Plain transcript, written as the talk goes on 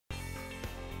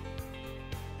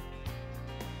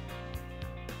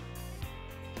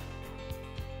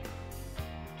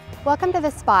Welcome to The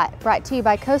Spot, brought to you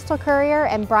by Coastal Courier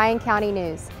and Bryan County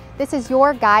News. This is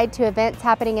your guide to events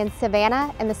happening in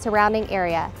Savannah and the surrounding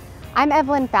area. I'm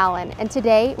Evelyn Fallon, and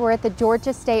today we're at the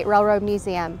Georgia State Railroad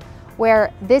Museum,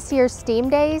 where this year's Steam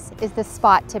Days is the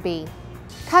spot to be.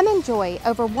 Come enjoy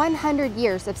over 100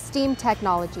 years of steam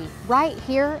technology right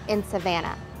here in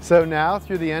Savannah. So now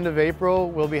through the end of April,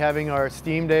 we'll be having our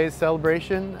Steam Days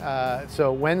celebration.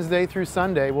 So Wednesday through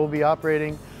Sunday, we'll be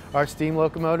operating our steam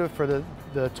locomotive for the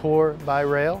tour by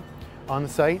rail on the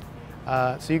site.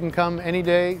 So you can come any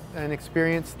day and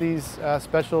experience these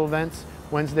special events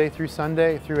Wednesday through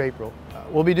Sunday through April.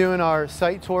 We'll be doing our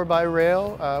site tour by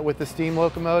rail with the steam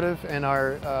locomotive and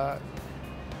our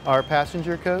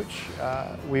passenger coach.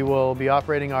 We will be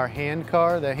operating our hand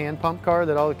car, the hand pump car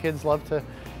that all the kids love to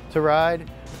ride.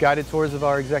 Guided tours of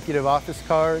our executive office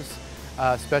cars,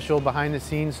 special behind the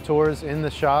scenes tours in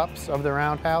the shops of the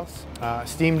Roundhouse,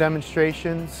 steam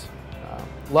demonstrations,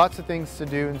 lots of things to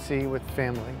do and see with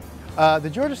family. The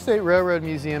Georgia State Railroad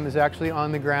Museum is actually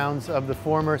on the grounds of the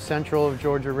former Central of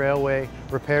Georgia Railway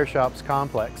Repair Shops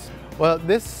complex. Well,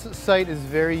 this site is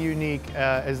very unique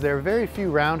as there are very few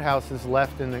roundhouses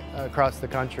left across the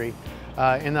country.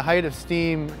 In the height of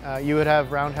steam, you would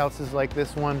have roundhouses like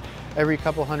this one every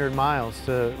couple hundred miles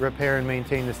to repair and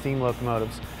maintain the steam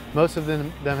locomotives. Most of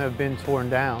them have been torn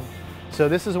down. So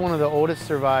this is one of the oldest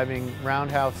surviving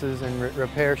roundhouses and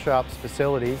repair shops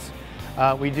facilities.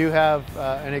 We do have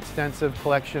an extensive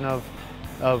collection of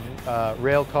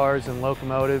rail cars and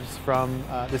locomotives from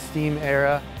the steam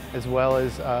era as well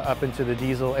as up into the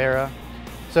diesel era.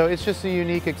 So it's just a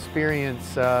unique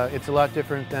experience. It's a lot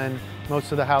different than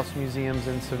most of the house museums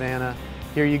in Savannah.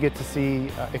 Here you get to see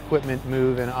equipment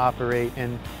move and operate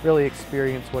and really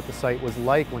experience what the site was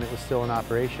like when it was still in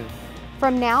operation.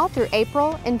 From now through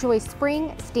April, enjoy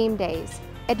Spring Steam Days.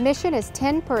 Admission is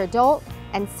 $10 per adult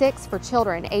and $6 for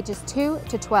children ages 2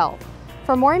 to 12.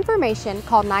 For more information,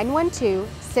 call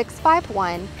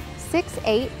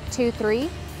 912-651-6823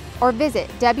 or visit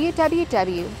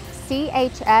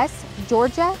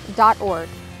www.chsgeorgia.org.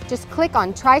 Just click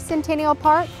on Tricentennial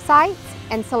Park sites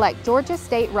and select Georgia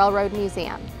State Railroad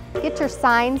Museum. Get your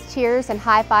signs, cheers, and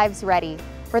high fives ready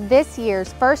for this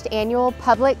year's first annual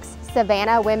Publix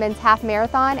Savannah Women's Half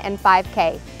Marathon and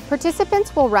 5K.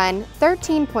 Participants will run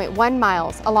 13.1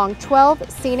 miles along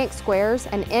 12 scenic squares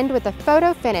and end with a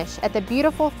photo finish at the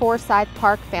beautiful Forsyth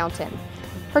Park fountain.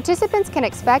 Participants can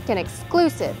expect an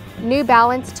exclusive New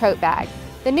Balance tote bag.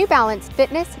 The New Balance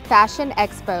Fitness Fashion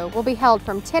Expo will be held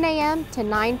from 10 a.m. to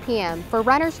 9 p.m. for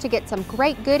runners to get some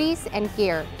great goodies and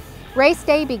gear. Race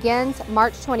day begins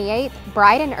March 28th,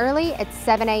 bright and early at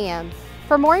 7 a.m.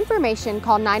 For more information,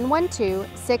 call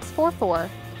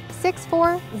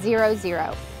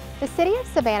 912-644-6400. The City of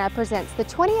Savannah presents the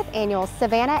 20th Annual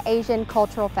Savannah Asian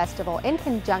Cultural Festival in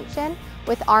conjunction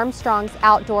with Armstrong's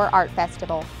Outdoor Art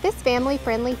Festival. This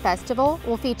family-friendly festival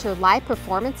will feature live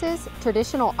performances,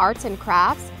 traditional arts and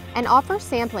crafts, and offer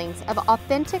samplings of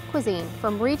authentic cuisine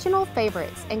from regional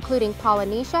favorites including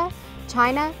Polynesia,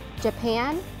 China,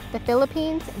 Japan, the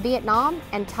Philippines, Vietnam,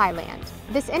 and Thailand.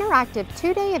 This interactive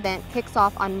two-day event kicks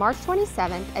off on March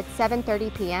 27th at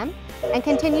 7:30 p.m. and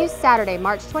continues Saturday,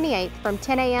 March 28th from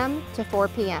 10 a.m. to 4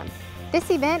 p.m. This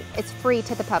event is free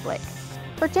to the public.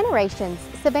 For generations,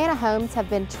 Savannah homes have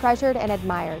been treasured and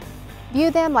admired.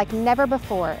 View them like never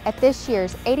before at this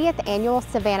year's 80th Annual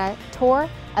Savannah Tour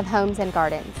of Homes and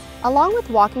Gardens. Along with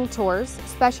walking tours,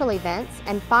 special events,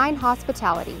 and fine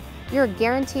hospitality, you're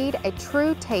guaranteed a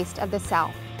true taste of the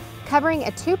South. Covering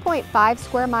a 2.5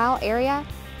 square mile area,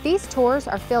 these tours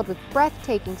are filled with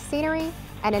breathtaking scenery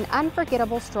and an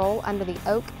unforgettable stroll under the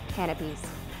oak canopies.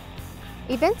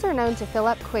 Events are known to fill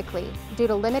up quickly due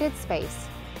to limited space,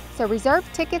 so reserve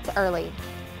tickets early.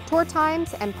 Tour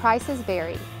times and prices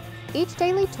vary. Each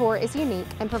daily tour is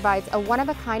unique and provides a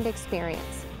one-of-a-kind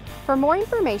experience. For more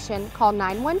information, call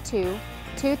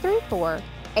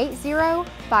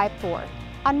 912-234-8054.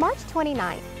 On March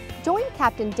 29th, join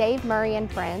Captain Dave Murray and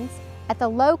friends at the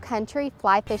Low Country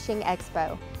Fly Fishing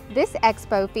Expo. This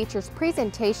expo features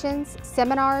presentations,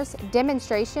 seminars,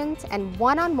 demonstrations, and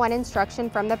one-on-one instruction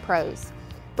from the pros.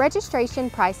 Registration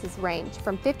prices range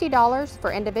from $50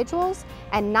 for individuals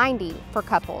and $90 for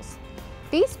couples.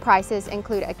 These prices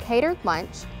include a catered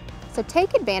lunch, so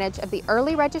take advantage of the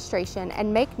early registration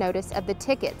and make notice of the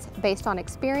tickets based on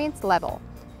experience level.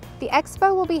 The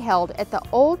expo will be held at the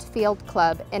Old Field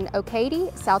Club in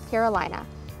Ocady, South Carolina.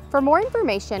 For more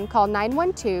information, call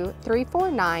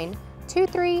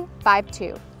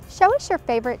 912-349-2352. Show us your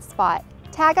favorite spot.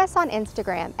 Tag us on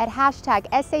Instagram at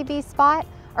 #SAVSpot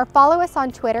or follow us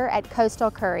on Twitter at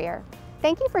Coastal Courier.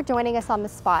 Thank you for joining us on The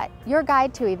Spot, your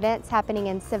guide to events happening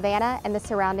in Savannah and the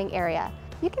surrounding area.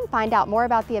 You can find out more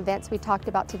about the events we talked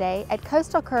about today at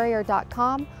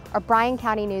coastalcourier.com or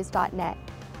bryancountynews.net.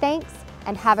 Thanks,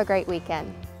 and have a great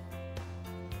weekend.